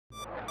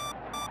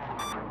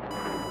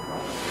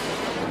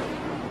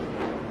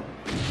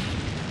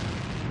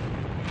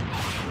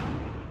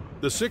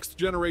The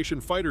sixth-generation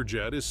fighter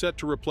jet is set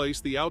to replace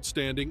the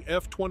outstanding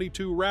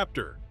F-22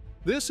 Raptor.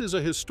 This is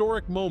a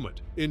historic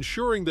moment,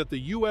 ensuring that the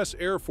U.S.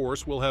 Air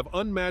Force will have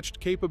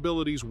unmatched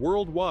capabilities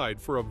worldwide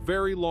for a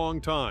very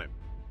long time.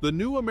 The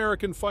new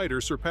American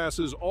fighter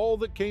surpasses all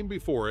that came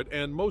before it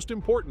and, most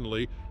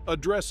importantly,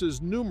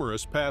 addresses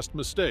numerous past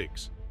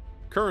mistakes.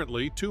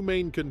 Currently, two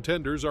main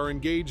contenders are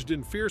engaged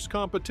in fierce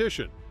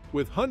competition,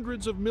 with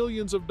hundreds of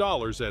millions of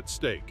dollars at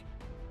stake.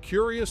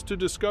 Curious to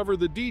discover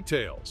the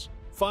details?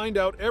 Find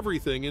out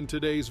everything in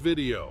today's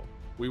video.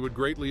 We would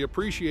greatly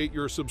appreciate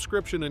your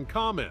subscription and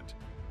comment.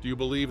 Do you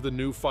believe the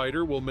new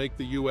fighter will make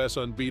the U.S.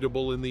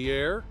 unbeatable in the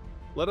air?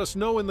 Let us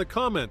know in the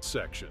comments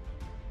section.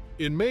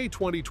 In May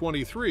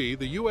 2023,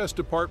 the U.S.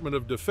 Department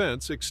of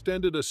Defense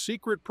extended a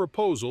secret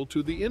proposal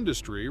to the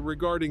industry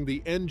regarding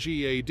the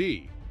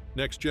NGAD,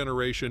 Next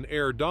Generation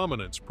Air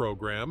Dominance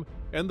Program,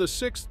 and the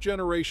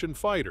sixth-generation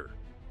fighter.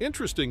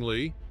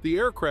 Interestingly, the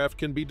aircraft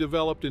can be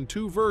developed in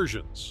two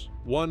versions,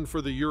 one for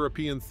the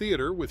European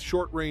theater with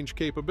short-range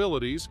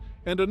capabilities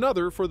and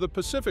another for the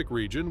Pacific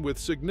region with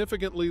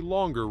significantly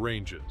longer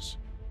ranges.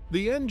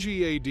 The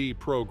NGAD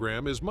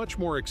program is much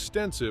more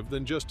extensive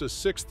than just a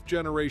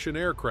sixth-generation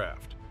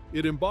aircraft.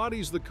 It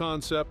embodies the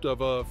concept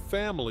of a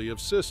family of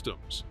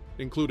systems,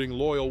 including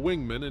loyal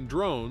wingmen and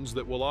drones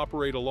that will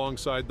operate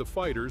alongside the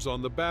fighters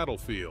on the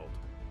battlefield,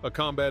 a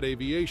combat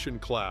aviation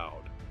cloud.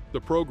 The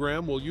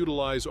program will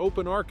utilize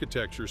open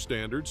architecture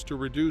standards to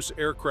reduce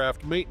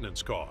aircraft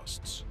maintenance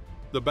costs.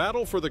 The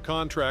battle for the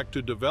contract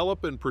to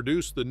develop and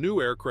produce the new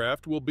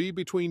aircraft will be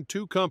between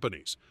two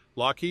companies,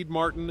 Lockheed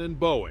Martin and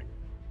Boeing.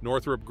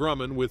 Northrop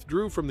Grumman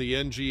withdrew from the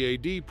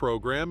NGAD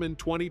program in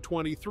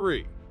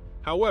 2023.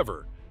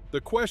 However, the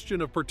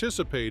question of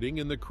participating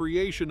in the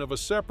creation of a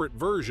separate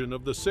version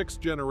of the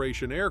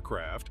sixth-generation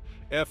aircraft,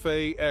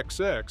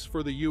 FA-XX,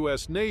 for the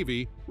U.S.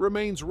 Navy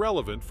remains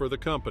relevant for the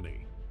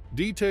company.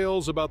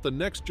 Details about the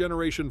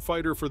next-generation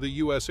fighter for the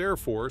U.S. Air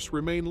Force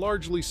remain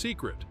largely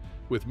secret,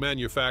 with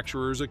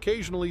manufacturers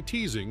occasionally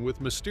teasing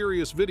with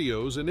mysterious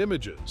videos and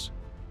images.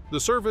 The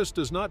service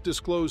does not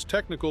disclose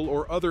technical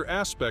or other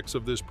aspects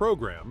of this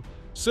program,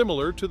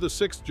 similar to the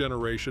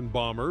sixth-generation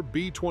bomber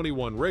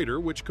B-21 Raider,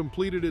 which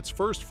completed its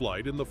first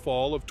flight in the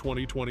fall of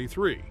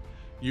 2023.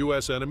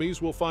 U.S.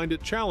 enemies will find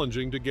it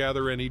challenging to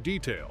gather any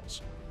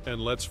details.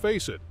 And let's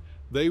face it,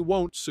 they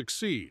won't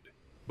succeed.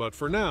 But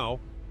for now,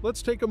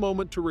 let's take a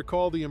moment to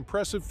recall the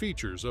impressive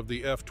features of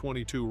the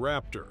F-22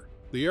 Raptor,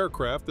 the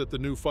aircraft that the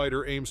new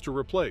fighter aims to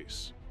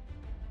replace.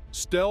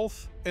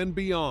 Stealth and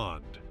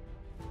beyond.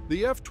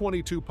 The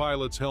F-22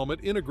 pilot's helmet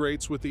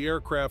integrates with the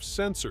aircraft's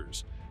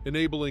sensors,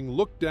 enabling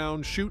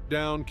look-down,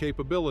 shoot-down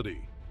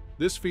capability.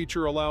 This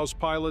feature allows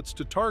pilots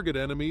to target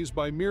enemies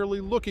by merely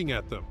looking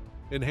at them,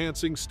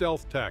 enhancing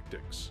stealth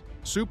tactics.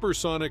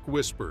 Supersonic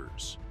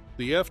whispers.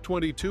 The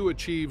F-22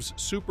 achieves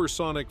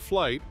supersonic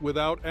flight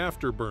without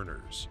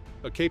afterburners,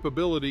 a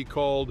capability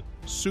called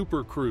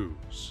Super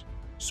Cruise.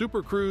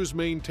 Super Cruise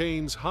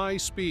maintains high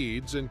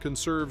speeds and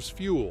conserves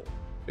fuel,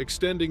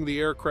 extending the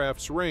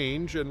aircraft's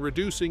range and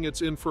reducing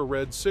its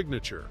infrared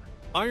signature.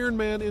 Iron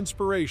Man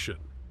inspiration.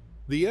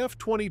 The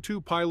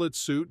F-22 pilot's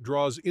suit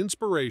draws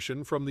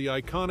inspiration from the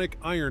iconic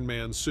Iron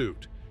Man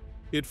suit.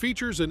 It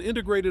features an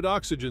integrated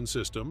oxygen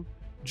system,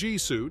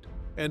 G-suit,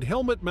 and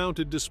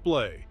helmet-mounted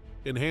display,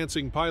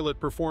 enhancing pilot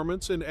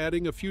performance and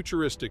adding a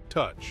futuristic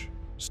touch.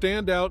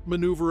 Standout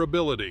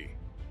maneuverability.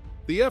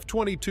 The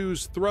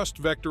F-22's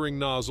thrust vectoring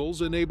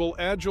nozzles enable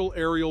agile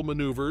aerial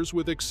maneuvers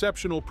with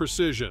exceptional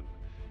precision.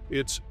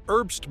 Its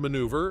Erbst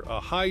maneuver, a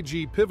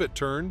high-G pivot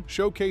turn,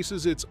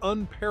 showcases its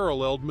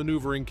unparalleled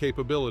maneuvering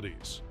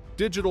capabilities.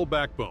 Digital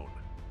backbone.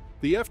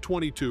 The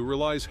F-22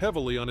 relies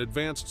heavily on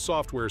advanced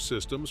software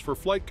systems for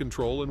flight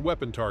control and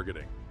weapon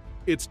targeting.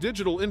 Its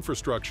digital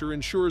infrastructure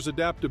ensures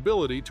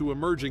adaptability to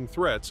emerging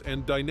threats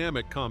and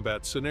dynamic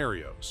combat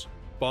scenarios.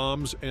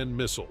 Bombs and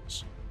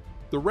missiles.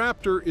 The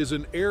Raptor is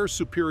an air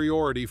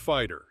superiority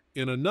fighter.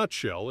 In a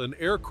nutshell, an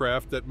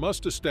aircraft that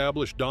must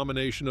establish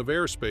domination of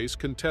airspace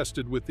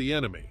contested with the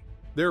enemy.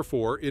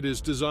 Therefore, it is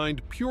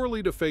designed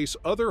purely to face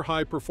other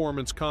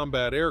high-performance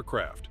combat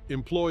aircraft,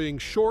 employing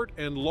short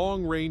and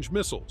long-range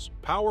missiles,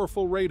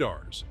 powerful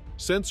radars,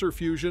 sensor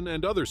fusion,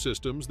 and other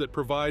systems that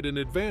provide an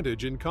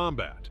advantage in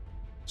combat.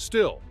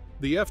 Still,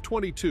 the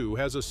F-22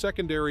 has a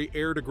secondary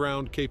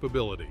air-to-ground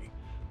capability.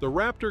 The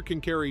Raptor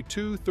can carry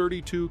two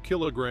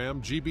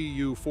 32-kilogram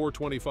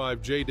GBU-425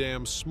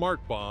 JDAM smart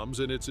bombs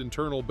in its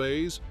internal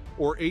bays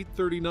or 8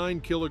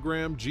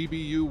 39-kilogram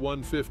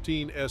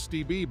GBU-115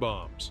 SDB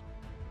bombs.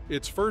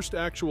 Its first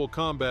actual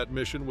combat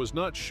mission was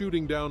not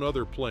shooting down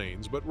other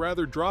planes, but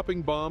rather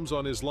dropping bombs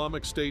on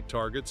Islamic State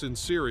targets in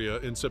Syria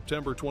in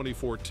September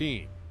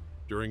 2014.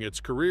 During its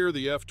career,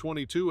 the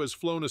F-22 has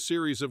flown a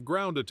series of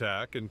ground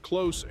attack and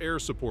close air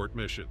support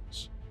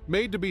missions.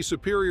 Made to be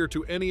superior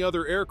to any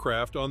other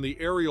aircraft on the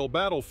aerial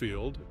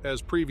battlefield,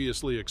 as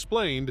previously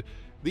explained,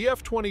 the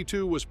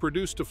F-22 was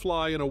produced to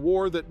fly in a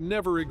war that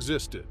never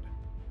existed.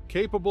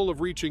 Capable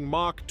of reaching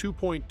Mach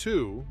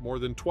 2.2, more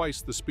than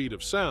twice the speed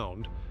of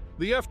sound,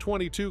 The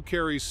F-22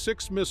 carries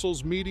 6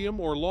 missiles medium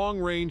or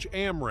long-range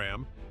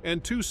AMRAAM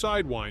and 2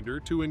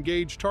 Sidewinder to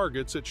engage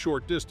targets at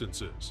short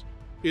distances.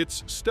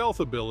 Its stealth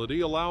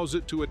ability allows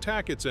it to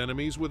attack its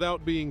enemies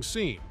without being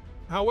seen.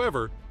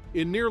 However,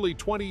 in nearly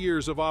 20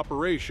 years of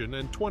operation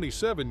and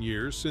 27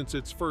 years since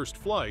its first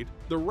flight,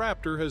 the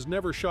Raptor has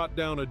never shot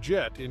down a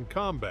jet in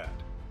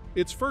combat.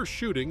 Its first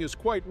shooting is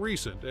quite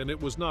recent, and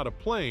it was not a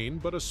plane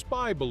but a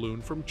spy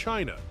balloon from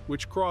China,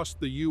 which crossed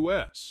the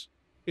U.S.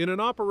 In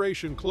an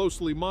operation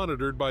closely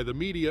monitored by the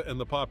media and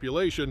the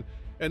population,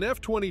 an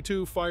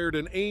F-22 fired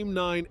an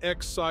AIM-9X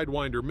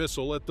Sidewinder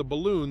missile at the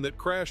balloon that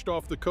crashed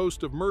off the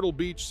coast of Myrtle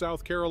Beach,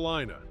 South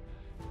Carolina.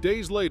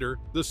 Days later,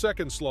 the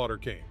second slaughter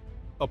came.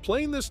 A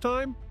plane this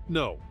time?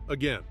 No,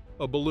 again,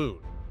 a balloon,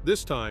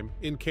 this time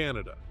in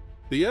Canada.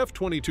 The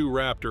F-22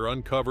 Raptor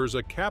uncovers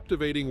a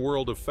captivating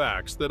world of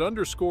facts that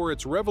underscore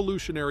its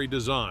revolutionary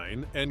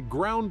design and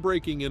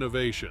groundbreaking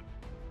innovation.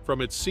 From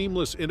its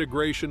seamless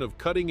integration of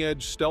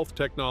cutting-edge stealth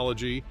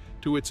technology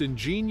to its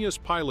ingenious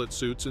pilot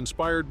suits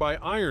inspired by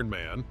Iron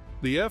Man,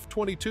 the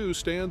F-22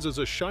 stands as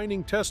a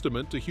shining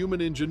testament to human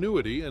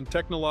ingenuity and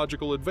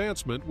technological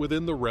advancement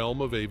within the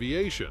realm of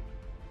aviation.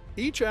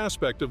 Each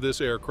aspect of this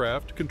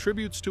aircraft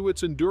contributes to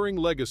its enduring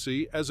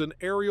legacy as an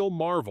aerial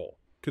marvel,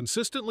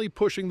 consistently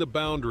pushing the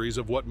boundaries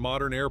of what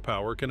modern air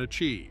power can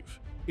achieve.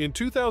 In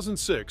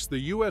 2006, the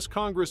U.S.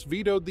 Congress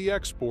vetoed the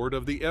export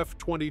of the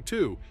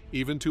F-22,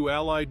 even to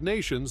allied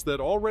nations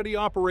that already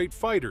operate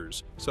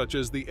fighters, such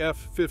as the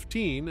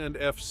F-15 and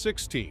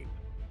F-16.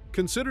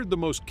 Considered the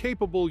most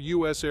capable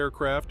U.S.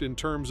 aircraft in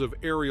terms of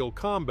aerial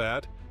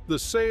combat, the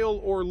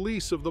sale or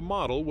lease of the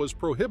model was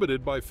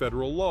prohibited by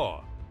federal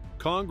law.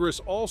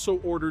 Congress also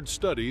ordered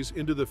studies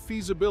into the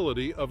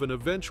feasibility of an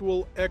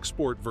eventual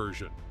export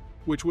version,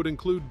 which would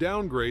include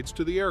downgrades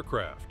to the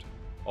aircraft.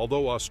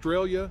 Although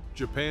Australia,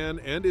 Japan,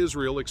 and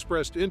Israel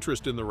expressed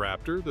interest in the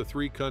Raptor, the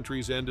 3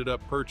 countries ended up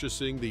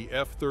purchasing the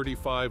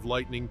F-35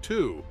 Lightning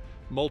II,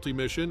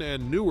 multi-mission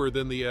and newer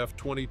than the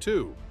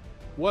F-22.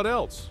 What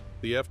else?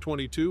 The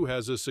F-22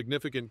 has a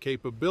significant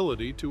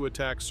capability to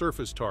attack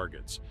surface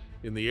targets.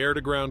 In the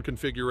air-to-ground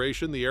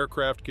configuration, the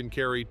aircraft can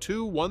carry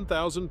 2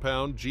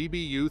 1,000-pound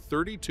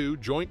GBU-32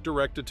 Joint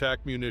Direct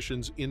Attack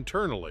munitions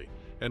internally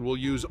and will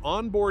use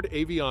onboard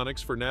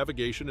avionics for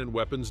navigation and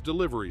weapons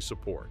delivery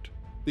support.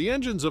 The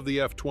engines of the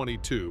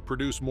F-22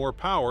 produce more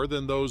power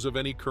than those of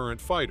any current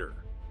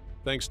fighter.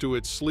 Thanks to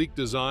its sleek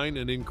design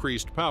and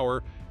increased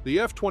power, the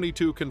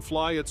F-22 can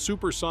fly at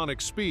supersonic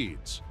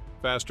speeds,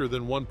 faster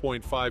than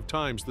 1.5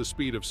 times the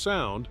speed of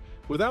sound,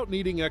 without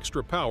needing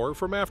extra power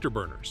from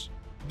afterburners.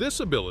 This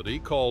ability,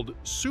 called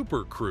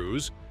Super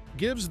Cruise,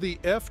 gives the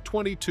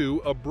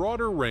F-22 a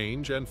broader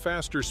range and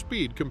faster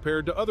speed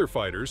compared to other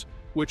fighters,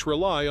 which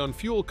rely on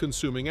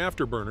fuel-consuming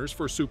afterburners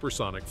for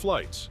supersonic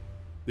flights.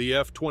 The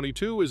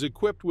F-22 is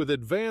equipped with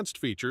advanced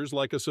features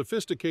like a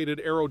sophisticated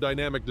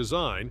aerodynamic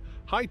design,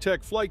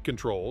 high-tech flight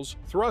controls,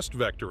 thrust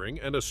vectoring,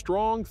 and a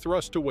strong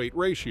thrust-to-weight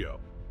ratio.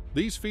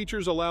 These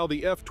features allow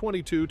the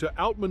F-22 to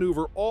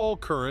outmaneuver all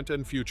current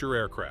and future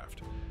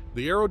aircraft.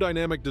 The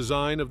aerodynamic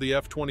design of the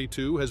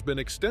F-22 has been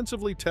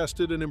extensively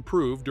tested and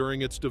improved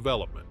during its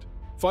development.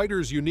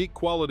 Fighters' unique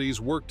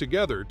qualities work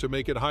together to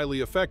make it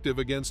highly effective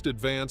against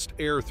advanced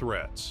air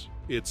threats.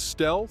 Its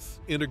stealth,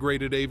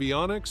 integrated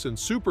avionics, and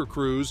Super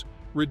Cruise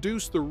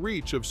reduce the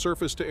reach of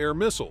surface-to-air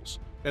missiles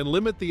and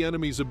limit the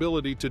enemy's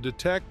ability to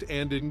detect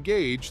and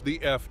engage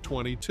the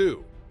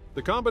F-22.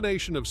 The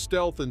combination of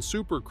stealth and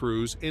Super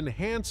Cruise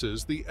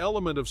enhances the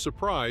element of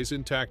surprise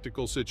in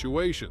tactical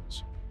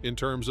situations. In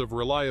terms of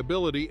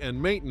reliability and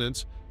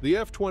maintenance, the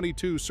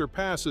F-22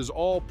 surpasses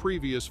all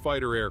previous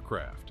fighter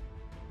aircraft.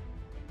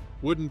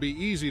 Wouldn't be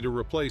easy to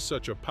replace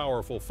such a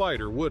powerful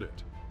fighter, would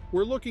it?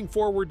 We're looking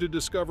forward to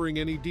discovering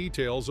any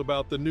details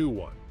about the new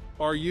one.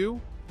 Are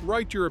you?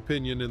 Write your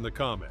opinion in the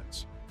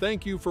comments.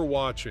 Thank you for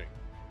watching.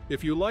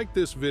 If you like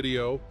this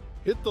video,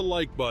 hit the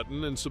like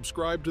button and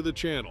subscribe to the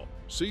channel.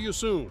 See you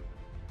soon.